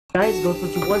Guys,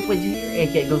 Ghostbusters 1.2 here,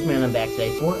 aka Ghostman. I'm back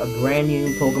today for a brand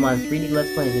new Pokemon 3D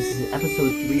Let's Play, and this is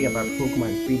episode 3 of our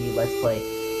Pokemon 3D Let's Play.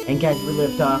 And guys, we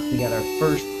left off, we got our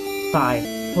first 5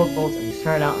 Pokeballs, and we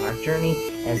started out on our journey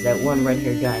as that one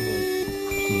red-haired guy named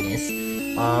Penis,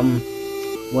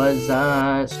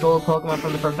 stole a Pokemon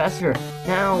from the professor.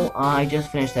 Now, I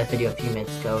just finished that video a few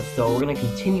minutes ago, so we're gonna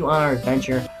continue on our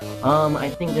adventure. I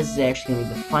think this is actually gonna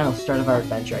be the final start of our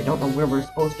adventure. I don't know where we're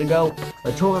supposed to go,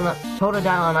 but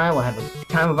Totodile and I will have a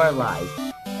time of our lives,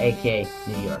 aka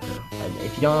New Yorker. And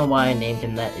if you don't know why I named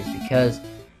him that, is because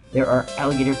there are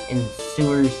alligators in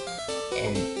sewers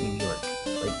in New York.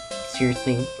 Like,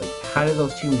 seriously, like, how do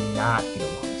those two not get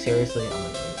along? Seriously,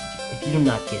 if you do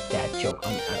not get that joke,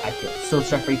 I feel so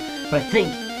sorry for you, but I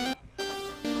think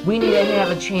we need to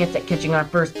have a chance at catching our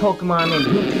first Pokemon, and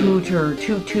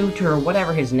Toot or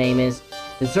whatever his name is,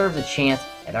 deserves a chance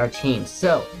at our team.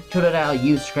 So, Totodile,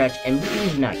 use Scratch, and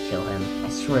please do not kill him. I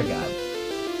swear to God.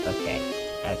 Okay.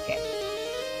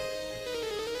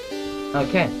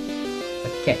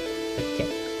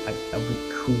 Are we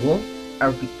cool? Are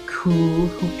we cool?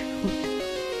 Hoot.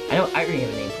 I already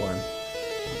have a name for him.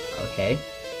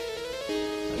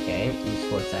 Okay, use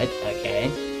Force Sight. Okay.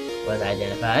 Was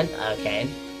identified. Okay.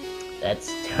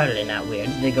 That's totally not weird.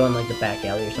 They go in like the back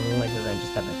alley or something like that and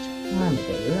just have a ton of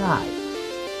their life.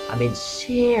 I mean,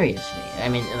 seriously. I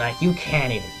mean, like, you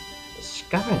can't even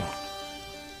discover that.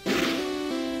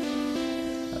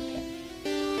 Okay.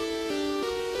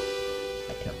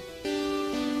 I come.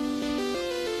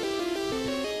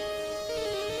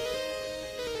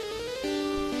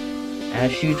 I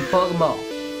shoot your Pokeball.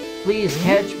 Please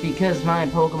catch, because my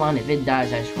Pokemon, if it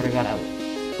dies, I swear to God, I will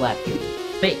slap you in the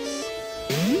face.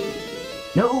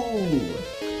 No!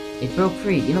 It broke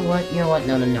free. You know what? No.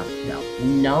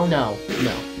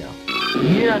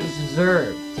 You do not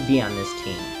deserve to be on this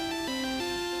team.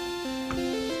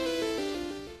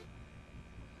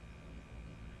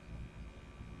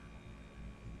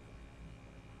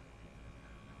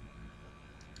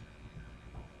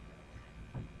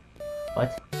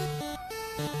 What?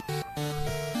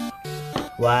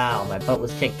 Wow, my butt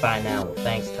was kicked by now. Well,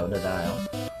 thanks, Totodile.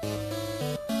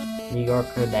 New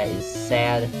Yorker, that is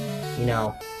sad. You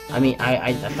know, I mean,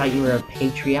 I thought you were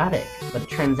patriotic, but it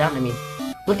turns out, I mean,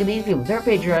 look at these people. They're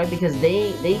patriotic because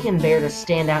they can bear to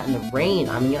stand out in the rain.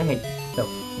 I mean, so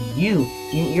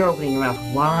you're opening your mouth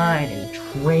wide and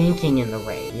drinking in the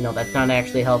rain. You know, that's not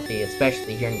actually healthy,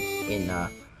 especially here in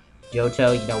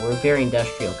Johto. You know, we're a very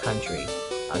industrial country.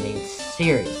 I mean,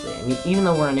 seriously. I mean, even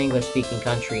though we're an English-speaking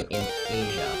country in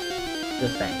Asia,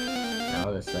 just saying.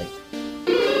 No, just like,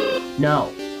 no.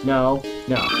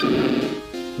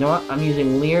 You know what? I'm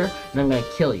using Leer, and I'm gonna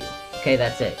kill you. Okay,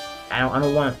 that's it. I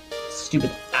don't want a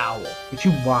stupid owl. You're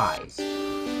too wise.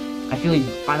 I feel you'd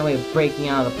find a way of breaking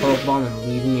out of the Pokeball and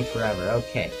leaving me forever.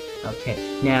 Okay.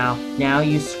 Now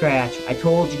use Scratch. I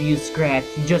told you to use Scratch.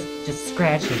 You just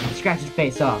scratch him. Scratch his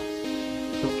face off.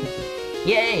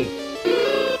 Yay!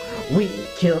 We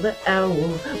killed the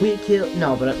owl.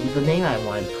 No, but the name I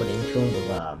wanted to put into him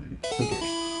was Hooters.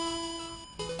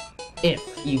 If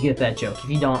you get that joke. If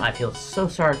you don't, I feel so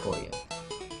sorry for you.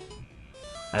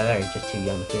 I thought you're just too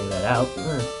young to figure that out.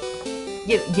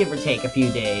 Give or take a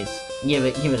few days. Give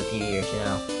it a few years, you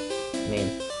know. I mean,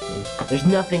 there's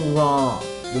nothing wrong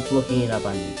with looking it up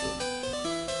on YouTube.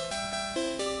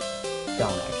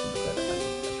 Don't actually look it up on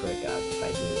YouTube. I swear to God,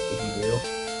 if you do,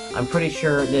 I'm pretty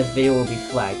sure this video will be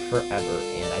flagged forever,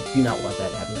 and I do not want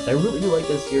that to happen, because I really do like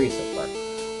this series so far.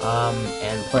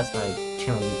 And plus my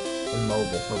channel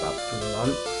immobile for about 3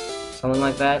 months, something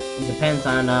like that. It depends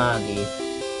on the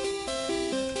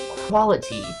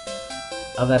quality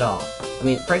of it all. I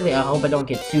mean, frankly, I hope I don't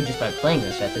get sued just by playing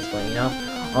this at this point, you know?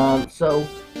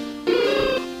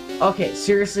 Okay,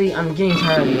 seriously, I'm getting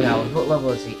tired of the owls. What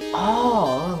level is he?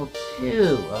 Oh, level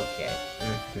 2. Okay.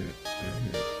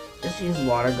 Just use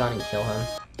water gun and kill him.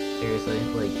 Seriously,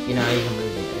 like, you're not even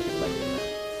losing anything by doing that.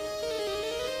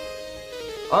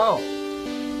 Oh!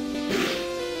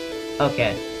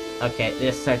 Okay,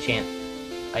 this is our chance.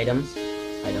 Item.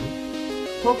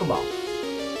 Pokeball.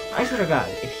 I swear to God,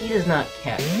 if he does not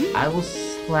catch, I will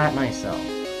slap myself.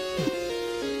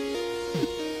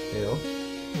 2.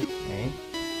 Okay.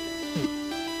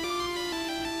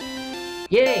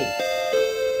 Yay!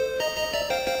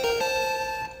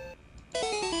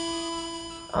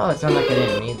 Oh, it's not like an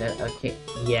enemy. Okay.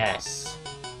 Yes.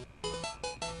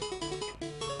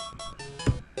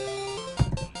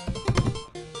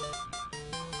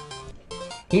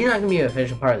 He's not gonna be an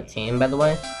official part of the team, by the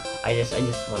way. I just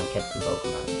want to catch some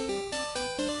Pokemon.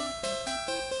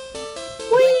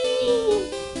 Whee!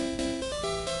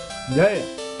 Yeah.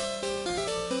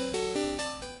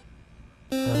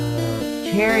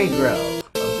 Cherry Grove.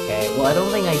 Okay, well, I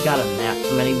don't think I got a map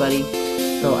from anybody,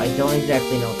 so I don't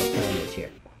exactly know what the plan is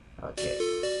here. Okay.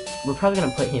 We're probably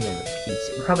gonna put him in the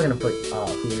PC. We're probably gonna put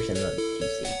Hooters in the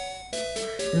PC.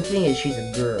 And the thing is, she's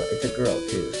a girl. It's a girl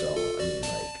too, so I mean,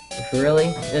 like,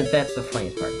 really, that's the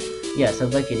funniest part. Yes,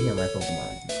 I'd like you to heal my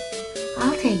Pokemon.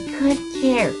 I'll take good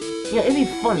care. You know, it'd be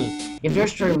funny if your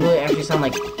story really actually sound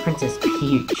like Princess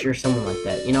Peach or someone like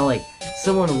that. You know, like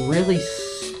someone really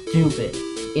stupid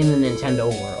in the Nintendo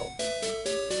world.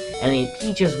 I mean,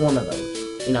 Peach is one of them.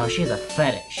 You know, she has a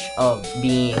fetish of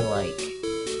being like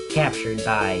captured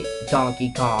by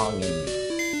Donkey Kong and...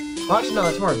 Well, actually, no,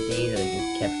 it's more Daisy that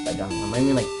gets captured by Donkey Kong. I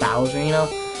mean, like, Bowser, you know?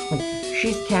 Like,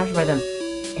 she's captured by them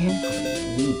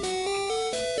every week.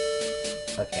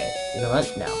 Okay, you know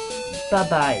what? No.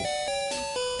 Bye-bye.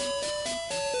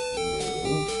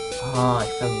 Oh, I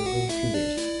found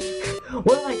you.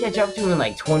 What if I catch up to him in,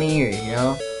 like, 20 years, you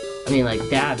know? I mean, like,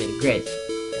 that'd be great.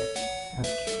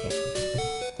 Okay.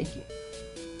 Thank you.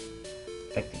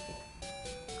 Effective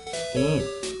game.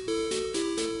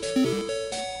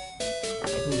 I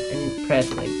didn't press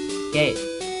like escape.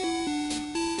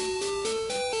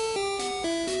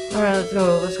 Alright,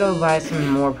 let's go buy some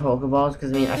more Pokeballs,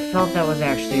 because I mean I felt that was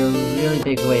actually a really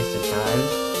big waste of time.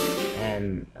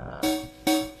 And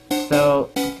so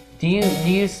do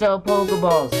you sell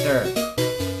Pokeballs, sir?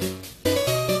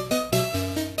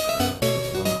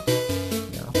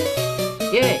 No.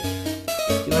 Yay!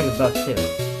 You like $1 too.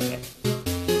 Okay.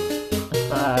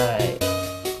 Bye.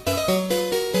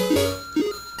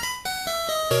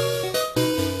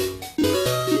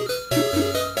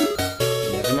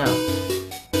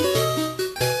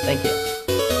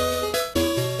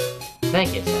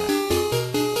 Thank you, sir.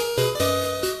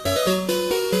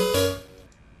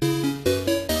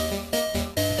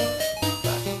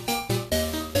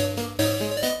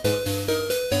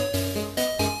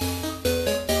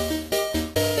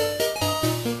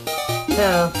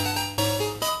 So,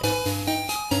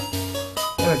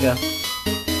 there we go.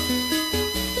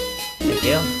 Thank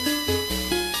you.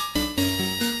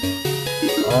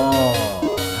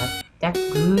 Oh, that's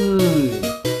good.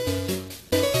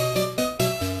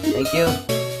 Thank you.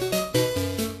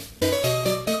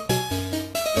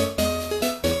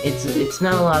 It's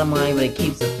not a lot of money, but it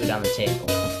keeps the food on the table.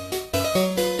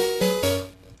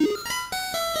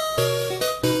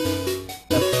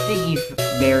 The figgy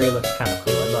berry looks kind of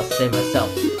cool, I must say myself.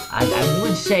 I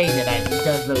would say that it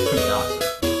does look pretty awesome.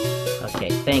 Okay,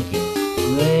 thank you.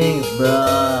 Thanks,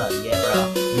 bro. Yeah,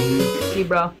 bro. See,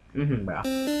 bro? Bro.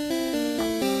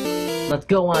 Let's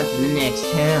go on to the next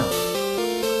town.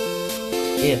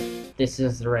 If this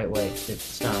is the right way, if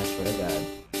it's not, I swear to God.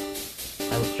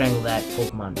 I will strangle that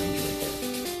Pokemon Ranger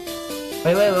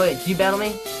right there. Wait, did you battle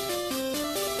me?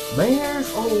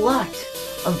 There's a lot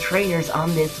of trainers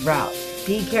on this route.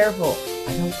 Be careful.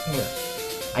 I don't care.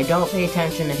 I don't pay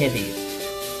attention to hippies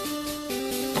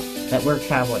that wear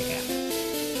cowboy hats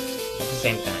at the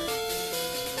same time.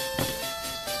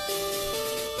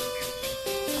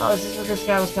 Oh, is this what this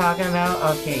guy was talking about?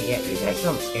 Okay, yeah, you guys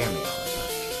don't scare me all the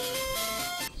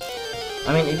time.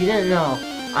 I mean, if you didn't know,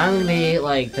 I'm gonna be,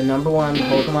 like, the #1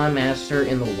 Pokemon master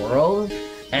in the world,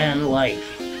 and, like,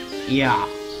 yeah.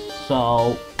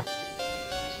 So,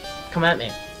 come at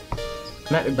me.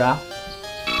 Come at me, bro.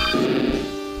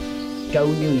 Go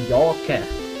New Yorker.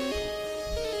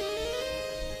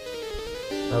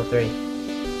 Level 3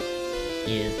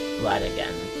 is light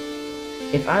again.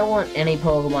 If I want any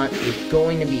Pokemon, it's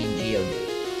going to be Geodude.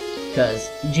 Because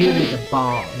Geodude's a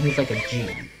bomb. He's like a G.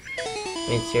 I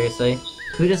mean, seriously?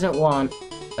 Who doesn't want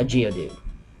a Geodude?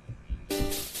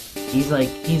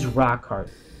 He's rock hard.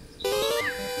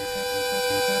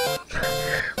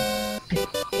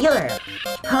 You're a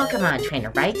Pokemon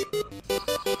trainer, right?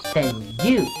 Then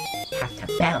you have to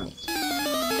battle me.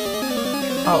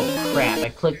 Oh crap, I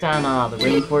clicked on the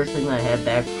rainforest thing that I had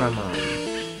back from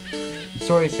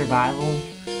Story of Survival.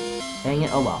 Dang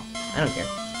it, oh well. I don't care.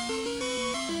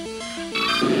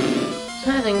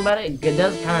 Kind of think about it, it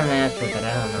does kind of match with it,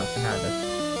 I don't know how it does.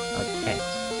 Okay.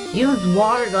 Use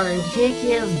water gun and kick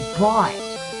his butt.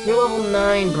 You're level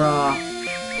 9, brah.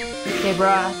 Okay,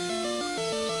 brah.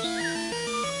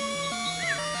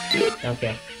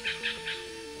 Okay.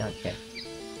 Okay.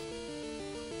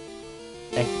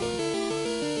 Excellent.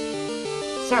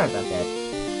 Sorry about that.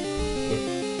 If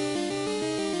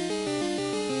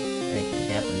anything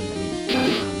happened, I mean, I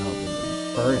don't know if it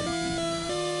was burden.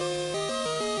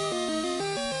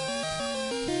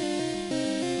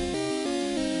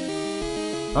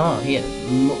 Oh, he has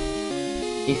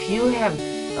if you have...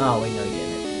 Oh, wait, no, you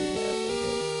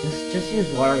didn't. Just use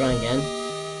water gun again.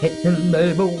 Hit him,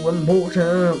 baby, one more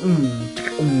time.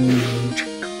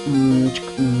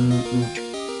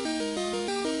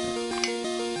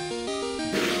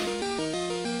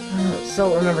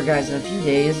 So remember, guys, in a few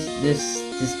days, this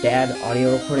bad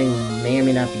audio recording may or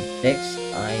may not be fixed.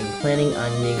 I'm planning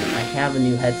on getting. I have a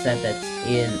new headset that's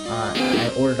in.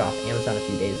 I ordered off Amazon a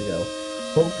few days ago.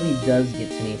 Hopefully, it does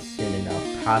get to me soon enough.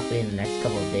 Possibly in the next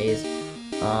couple of days.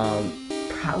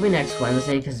 Probably next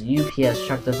Wednesday, because UPS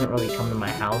truck doesn't really come to my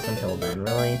house until then.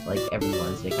 Really, like every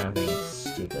Wednesday, kind of thing.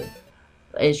 It's stupid.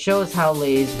 It shows how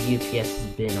lazy UPS has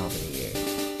been over the years,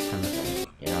 kind of thing.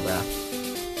 You know, bro.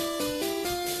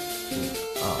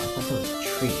 Oh, I thought that was a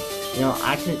tree. You know,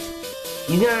 I could.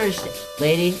 You can understand,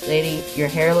 lady, your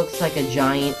hair looks like a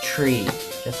giant tree.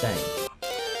 Just saying.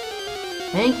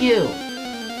 Thank you.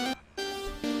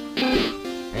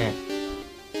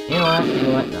 You know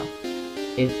what? No.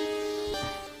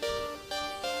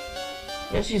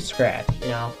 Just use scratch. You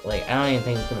know, like I don't even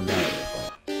think it's gonna matter at this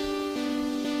point.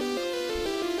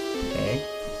 Okay.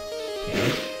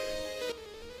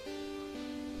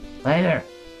 Later.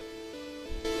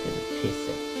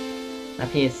 A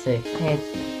piece of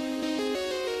fancy.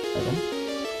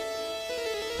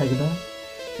 Pokeball?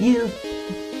 You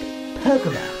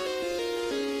Pokeball.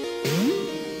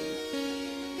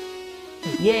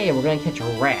 Yeah, we're gonna catch a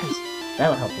rat.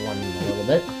 That'll help one a little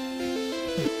bit.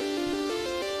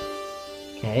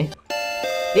 Okay.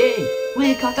 Yay!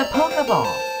 We caught a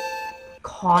Pokeball!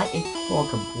 Caught a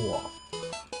Pokeball.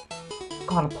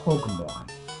 Caught a Pokemon.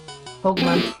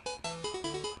 Pokemon.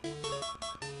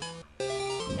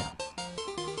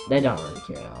 They don't really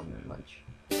care all that much.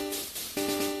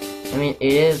 I mean,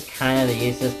 it is kind of the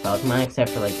useless Pokemon, except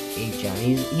for like HM.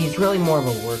 He's really more of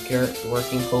a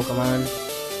working Pokemon.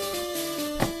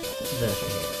 What's this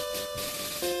right here?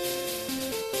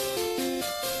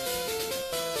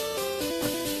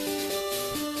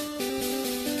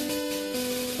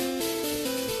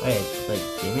 Wait, it's like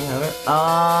Jimmy Hover?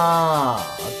 Oh,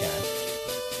 okay.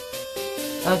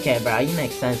 Okay, bro, you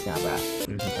make sense now, bro.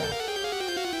 Okay.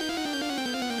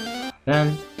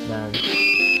 Done.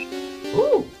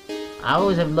 Ooh! I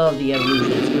always have loved the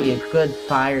evolution. It's gonna be a good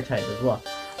fire type as well.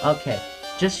 Okay,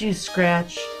 just use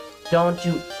scratch. Don't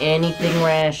do anything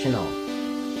rational.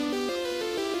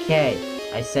 Okay,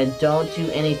 I said don't do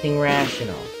anything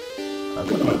rational.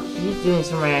 Okay, he's doing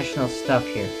some rational stuff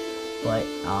here. But,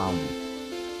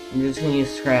 I'm just gonna use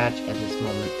scratch at this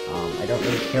moment. I don't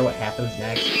really care what happens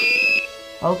next.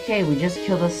 Okay, we just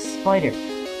killed a spider.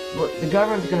 The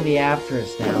government's gonna be after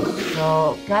us now,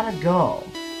 so gotta go.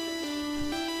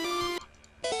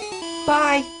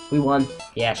 Bye! We won.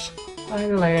 Yes.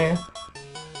 Finally.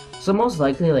 So most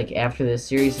likely, like, after this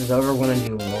series is over, we're going to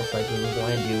do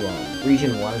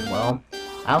Region 1 as well.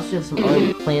 I also have some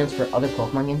other plans for other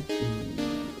Pokemon games.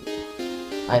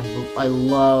 I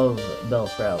love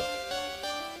Bellsprout.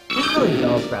 Just really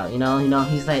Bellsprout, you know,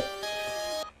 he's like...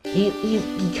 He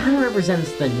kind of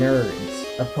represents the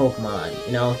nerds of Pokemon,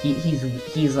 you know?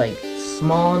 He's like,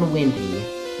 small and wimpy,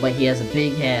 but he has a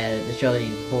big head to show that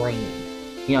he's brainy.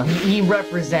 You know, he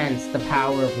represents the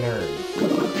power of nerds.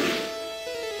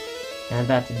 And I'm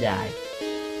about to die.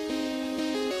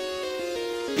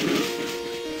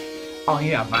 Oh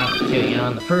yeah, violent too. You know,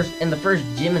 in the first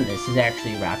gym in this is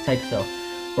actually rock type, so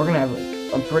we're gonna have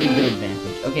like, a pretty good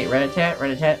advantage. Okay,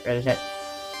 Rat-a-tat.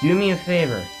 Do me a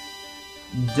favor.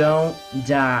 Don't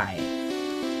die.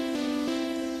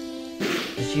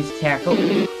 Just use tackle.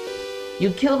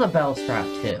 You killed a Bellsprout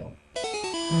too.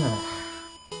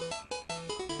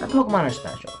 Our Pokemon are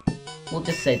special. We'll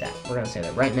just say that. We're gonna say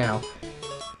that right now.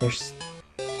 They're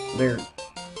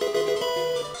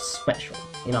special,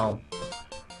 you know.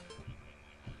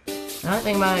 Now I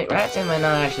think my Rat-a-tat might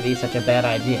not actually be such a bad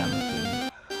idea.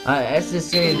 As this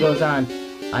series goes on,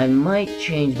 I might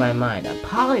change my mind.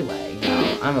 Poliwag, you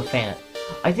know, I'm a fan.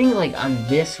 I think like on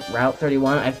this Route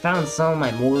 31, I found some of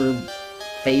my more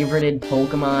favorited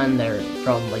Pokemon that are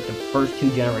from like the first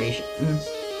 2 generations.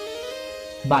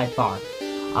 By far.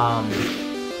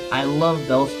 I love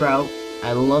Bellsprout.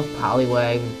 I love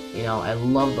Poliwag. You know, I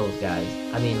love those guys.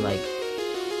 I mean, like,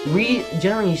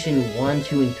 Generation 1,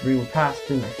 2, and 3 were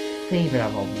possibly my favorite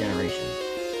of all the generations.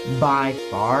 By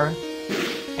far.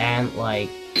 And, like,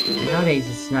 nowadays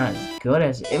it's not as good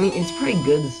as... I mean, it's pretty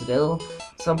good still.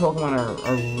 Some Pokemon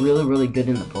are really, really good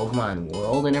in the Pokemon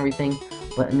world and everything.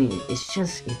 But, I mean,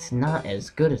 it's not as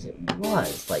good as it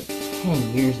was, like,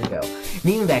 10 years ago. And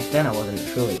even back then, I wasn't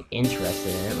truly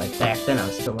interested in it. Like, back then, I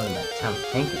was still learning about Tom's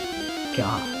thinking.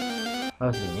 God, I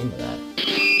wasn't even into that.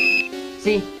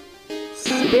 See?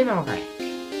 Spinarak.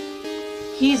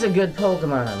 He's a good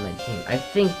Pokemon on my team. I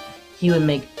think he would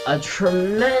make a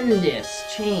tremendous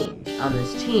change on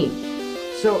this team.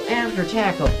 So after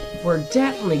tackle, we're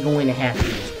definitely going to have to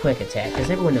use quick attack,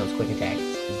 because everyone knows quick attack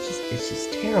it's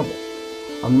just terrible.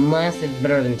 Unless it's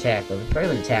better than tackle. If it's better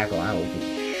than tackle, I will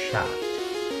be shocked.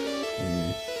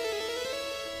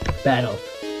 Battle.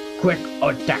 Quick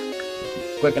attack.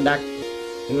 Quick attack.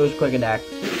 Use quick attack.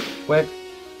 Quick.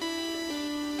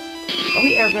 Are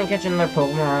we ever gonna catch another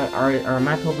Pokemon, or are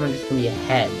my Pokemon just gonna be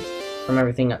ahead from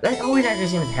everything else? That always actually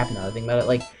seems to happen now that I think about it.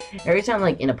 Like, every time,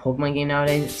 like, in a Pokemon game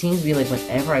nowadays, it seems to be like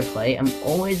whenever I play, I'm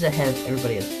always ahead of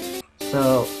everybody else.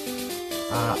 So,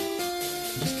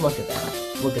 just look at that.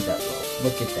 Look at that, bro.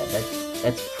 Look at that.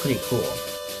 That's pretty cool.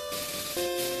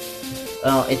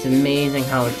 Oh, it's amazing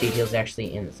how much detail is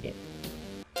actually in this game.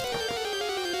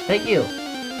 Thank you.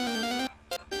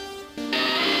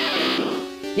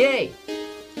 Yay!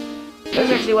 That's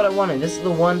actually what I wanted. This is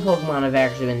the one Pokemon I've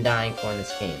actually been dying for in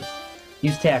this game.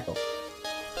 Use Tackle.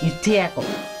 Use Tackle.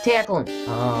 Tackle him.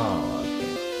 Oh,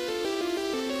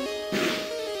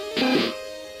 okay.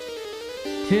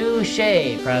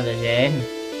 Touché, protégé.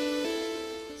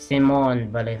 Simon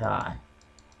Bolivar.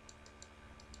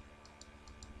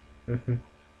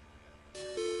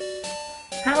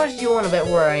 How much do you want to bet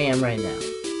where I am right now?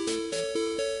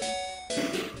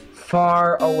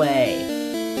 Far away.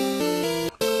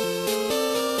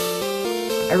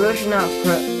 I really should not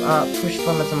push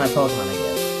limits on my Pokemon, I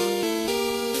guess.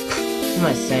 What am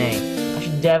I saying? I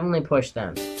should definitely push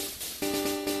them.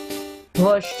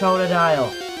 Push,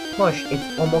 Totodile. Push,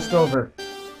 it's almost over.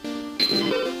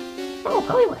 Oh,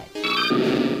 Poliwag.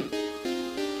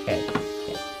 Okay.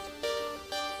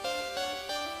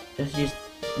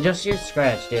 Just use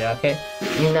Scratch, dude, okay?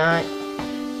 You're not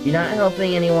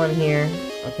helping anyone here,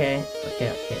 okay?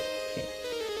 Okay,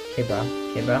 bro.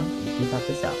 You can talk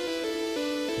this out.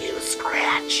 Use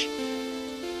Scratch.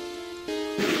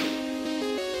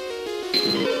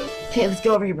 Okay, let's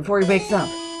go over here before he wakes up.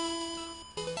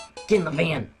 Get in the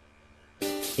van.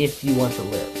 If you want to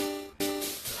live.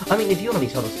 I mean, if you want to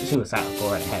be total suicidal, go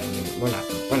right ahead. I mean, we're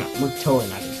totally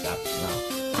not gonna stop you,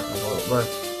 no.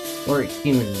 We're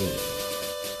human beings.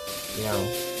 You know?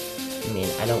 I mean,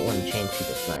 I don't want to change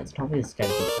people's minds. Probably this guy.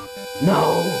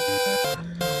 No!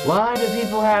 Why do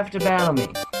people have to battle me?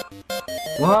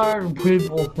 Why do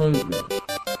people hate me?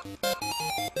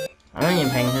 I don't even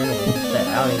pay attention to what he said. I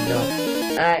don't even know.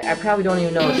 I probably don't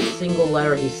even know a single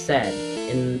letter he said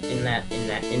in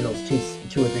those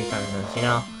two or three sentences, you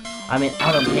know? I mean,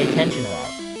 I don't pay attention to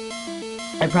that.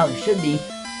 I probably should be,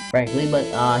 frankly, but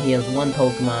he has one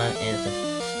Pokemon and it's a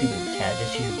stupid cat.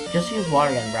 Just use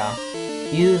Water Gun, brah.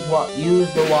 Use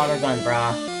the Water Gun,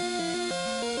 brah.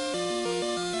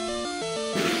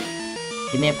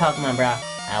 Give me a Pokemon, brah.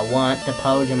 I want the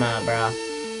Pokemon, brah.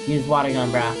 Use Water Gun,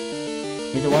 brah.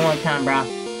 Use it one more time, brah.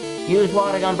 Use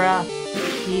Water Gun, brah.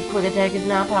 See, Quick Attack is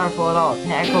not powerful at all.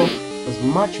 Tackle was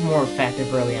much more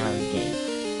effective early on in the game.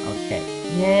 Okay.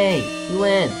 Yay! We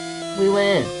win!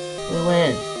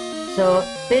 So,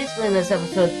 basically in this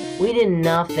episode, we did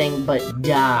nothing but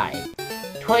die.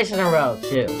 Twice in a row,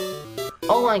 too.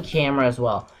 All on camera as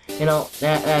well. You know,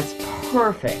 that's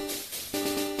perfect.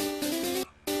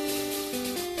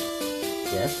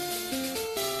 Yes?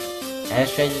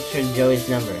 Ask register Joey's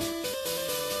number.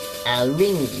 I'll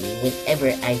ring you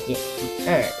whenever I get the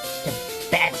urge to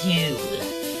bat you.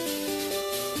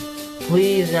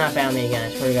 Please not bat me again,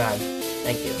 I swear to God.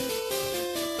 Thank you.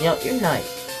 You know, you're nice.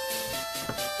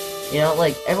 You know,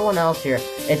 like everyone else here,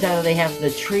 it's either they have the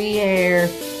tree hair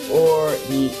or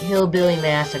the hillbilly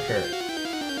massacre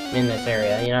in this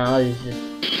area. You know,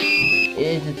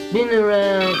 it's been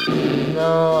around.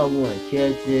 No, I want to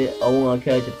catch it. I want to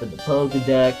catch it for the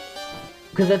Pokedex.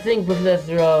 Because I think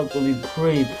Professor Oak will be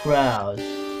pretty proud.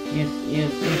 You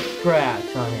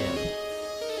scratch on him.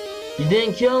 You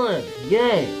didn't kill him!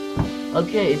 Yay!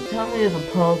 Okay, tell me there's a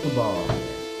Pokeball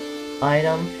here.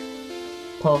 Items.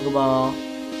 Pokeball.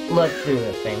 Let's do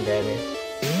this thing, baby.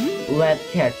 Let's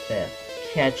catch this.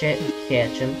 Catch it,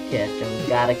 catch him.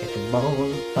 Gotta catch him all.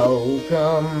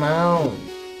 Pokemon.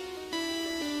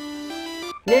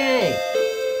 Yay!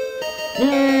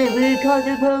 Yay! We caught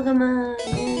the Pokemon!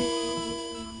 Yay!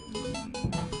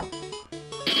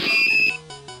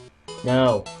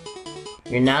 No.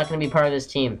 You're not gonna be part of this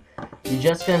team. You're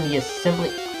just gonna be a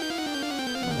simply...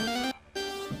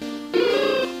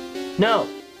 No!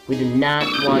 We do not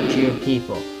want your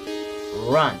people.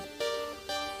 Run.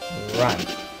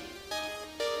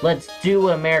 Let's do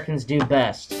what Americans do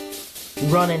best.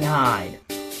 Run and hide.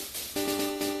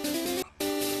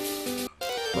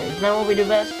 Wait, isn't that what we do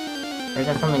best? Or is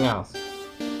that something else?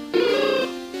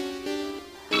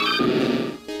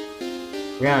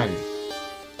 Run.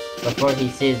 before he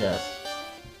sees us.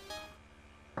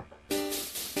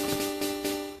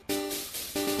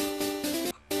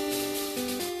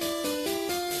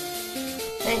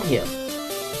 Thank you.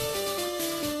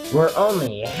 We're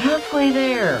only halfway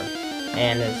there!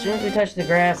 And as soon as we touch the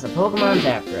grass, the Pokemon's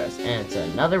after us, and it's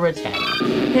another attack.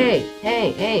 Hey,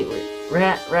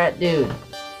 rat dude.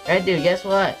 Rat dude, guess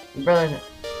what? Your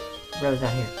brother's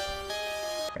out here.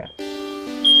 Crap.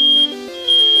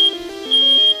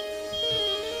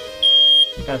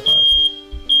 Gotta pause.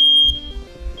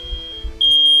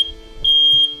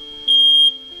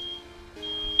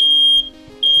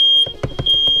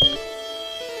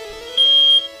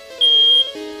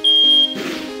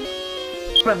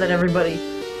 About that, everybody.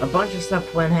 A bunch of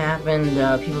stuff happened.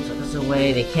 People took us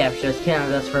away. They captured us,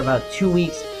 kidnapped us for about 2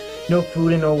 weeks. No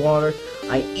food and no water.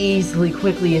 I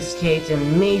quickly escaped,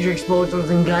 and major explosions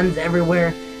and guns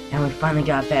everywhere. And we finally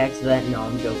got back to that. No,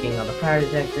 I'm joking. The fire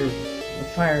detectors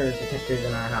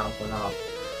in our house went off.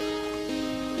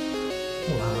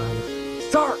 Hold on.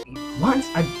 Sorry, once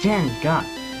again, God.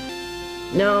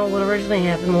 No, what originally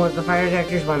happened was the fire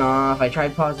detectors went off. I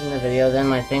tried pausing the video, then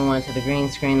my thing went to the green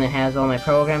screen that has all my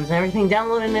programs and everything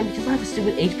downloaded in it because I have a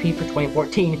stupid HP for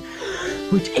 2014,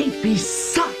 which HP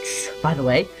sucks, by the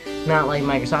way. Not like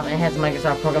Microsoft. It has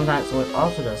Microsoft programs on it, so it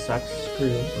also does suck.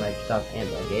 Screw Microsoft and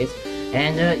Bill Gates.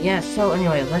 And, yeah, so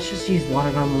anyway, let's just use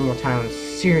water gun one more time. I'm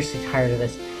seriously tired of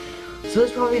this. So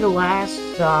this will probably be the last,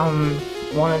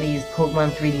 one of these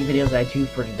Pokemon 3D videos I do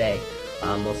for today.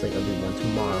 Most likely I'll do one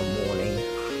tomorrow morning,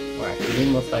 or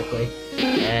afternoon most likely,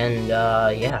 and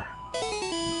yeah.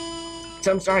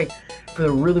 So I'm sorry for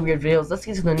the really weird videos. Let's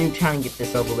get to the new town and get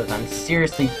this over with. I'm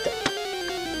seriously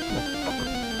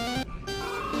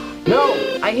No!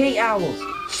 I hate owls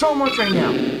so much right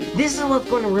now. This is what's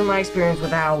going to ruin my experience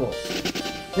with owls.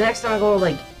 The next time I go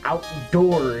like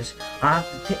outdoors, I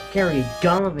have to carry a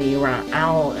gun with me around an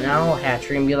owl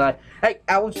hatchery and be like, hey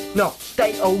owls, no,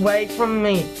 stay away from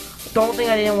me. Don't think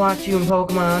I didn't watch you in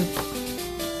Pokemon.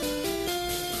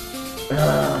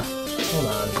 Hold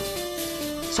on.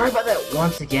 Sorry about that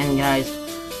once again, guys.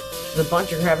 There's a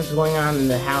bunch of crap is going on in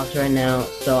the house right now,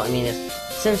 so, I mean,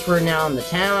 since we're now in the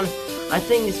town, I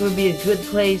think this would be a good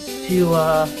place to,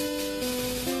 well,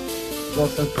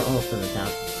 since we're almost in the town.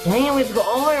 Dang, we have to go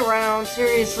all the way around?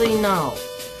 Seriously, no.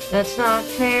 That's not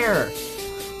fair.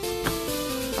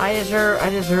 I deserve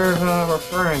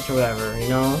reference or whatever, you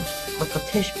know?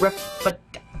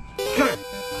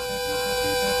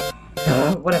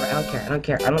 Whatever, I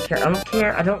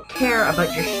don't care about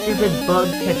your stupid bug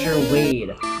catcher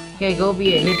Wade. Okay, go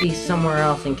be a hippie somewhere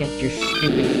else and get your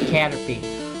stupid Caterpie.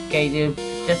 Okay, dude,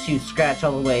 just you scratch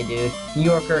all the way, dude. New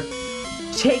Yorker,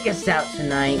 take us out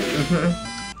tonight.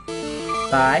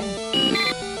 Bye.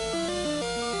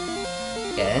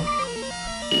 Okay.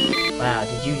 Wow,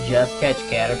 did you just catch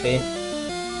Caterpie?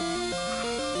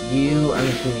 I'm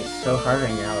just gonna be so hard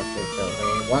right now with this, though. I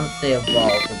mean, once they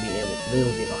evolve,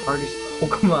 they'll be the hardest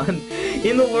Pokemon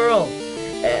in the world.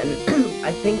 And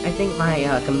I think my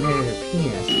competitor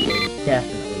penis will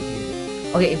definitely use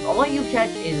it. Okay, if all you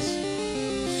catch is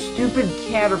stupid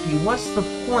Caterpie, what's the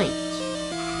point?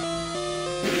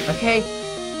 Okay,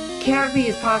 Caterpie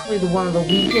is possibly one of the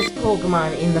weakest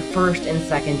Pokemon in the first and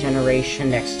second generation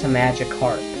next to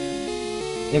Magikarp.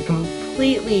 They're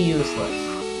completely useless.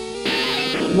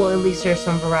 Well, at least there's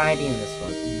some variety in this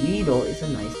one. Weedle is a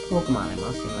nice Pokemon, I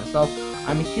must say myself.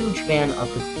 I'm a huge fan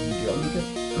of the Beedrill because,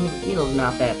 I mean, Weedle's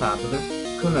not that popular.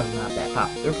 Kuna's not that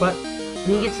popular, but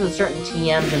when you get to certain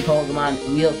TMs in Pokemon,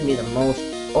 Weedle can be the most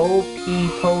OP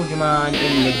Pokemon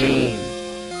in the game.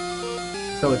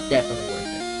 So it's definitely worth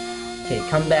it. Okay,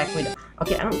 come back, Weedle.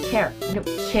 Okay, I don't care.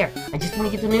 I just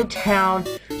want to get to the new town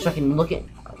so I can look at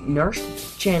Nurse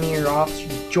Jenny or Officer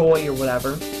Joy or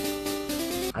whatever.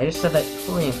 I just said that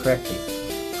totally incorrectly.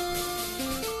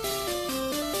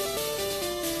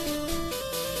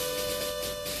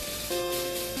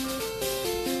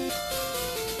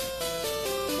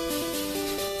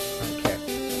 I don't care.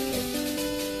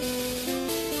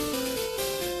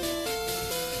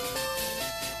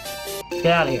 Get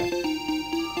out of here.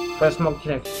 First smoke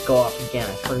detectors go off again.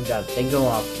 I swear to God, if they go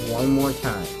off one more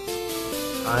time,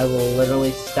 I will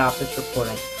literally stop this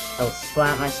recording. I will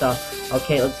slap myself.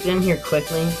 Okay, let's get in here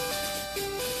quickly. I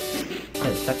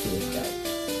gotta talk to this guy.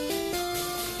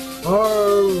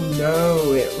 Oh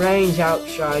no, it rains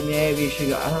outside. Maybe you should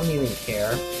go. I don't even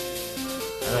care.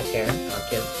 I don't care.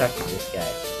 Okay, let's talk to this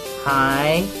guy.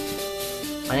 Hi.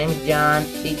 My name is John.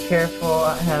 Be careful.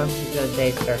 Have a good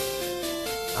day, sir.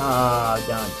 Oh,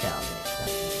 don't tell me.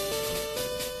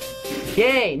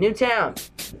 Yay, new town.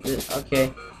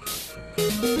 Okay.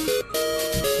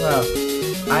 Well,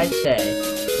 I'd say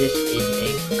this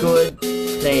is a good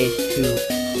place to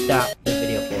stop the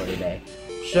video for today.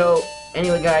 So,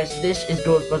 anyway guys, this is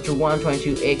Ghostbuster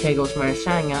 122, aka Ghostbuster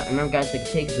signing out. And remember guys, the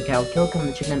cake is the cow, kill, come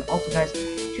the chicken, and also guys,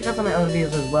 check out some of my other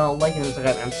videos as well, like and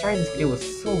subscribe. I'm sorry this video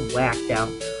was so whacked out.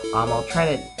 I'll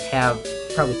try to have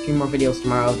probably 3 more videos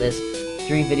tomorrow of this,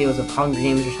 3 videos of Hunger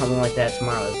Games or something like that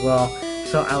tomorrow as well.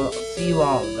 So I will see you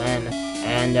all then.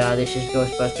 And this is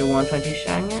Ghostbuster 122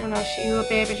 signing out, and I'll see you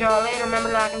babies all later. Remember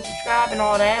to like and subscribe and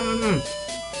all that.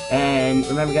 And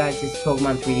remember guys, this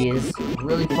Pokemon 3D is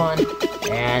really fun.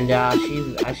 And I'll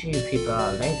see you people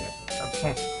later.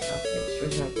 Okay. This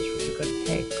was a good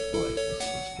take, boy.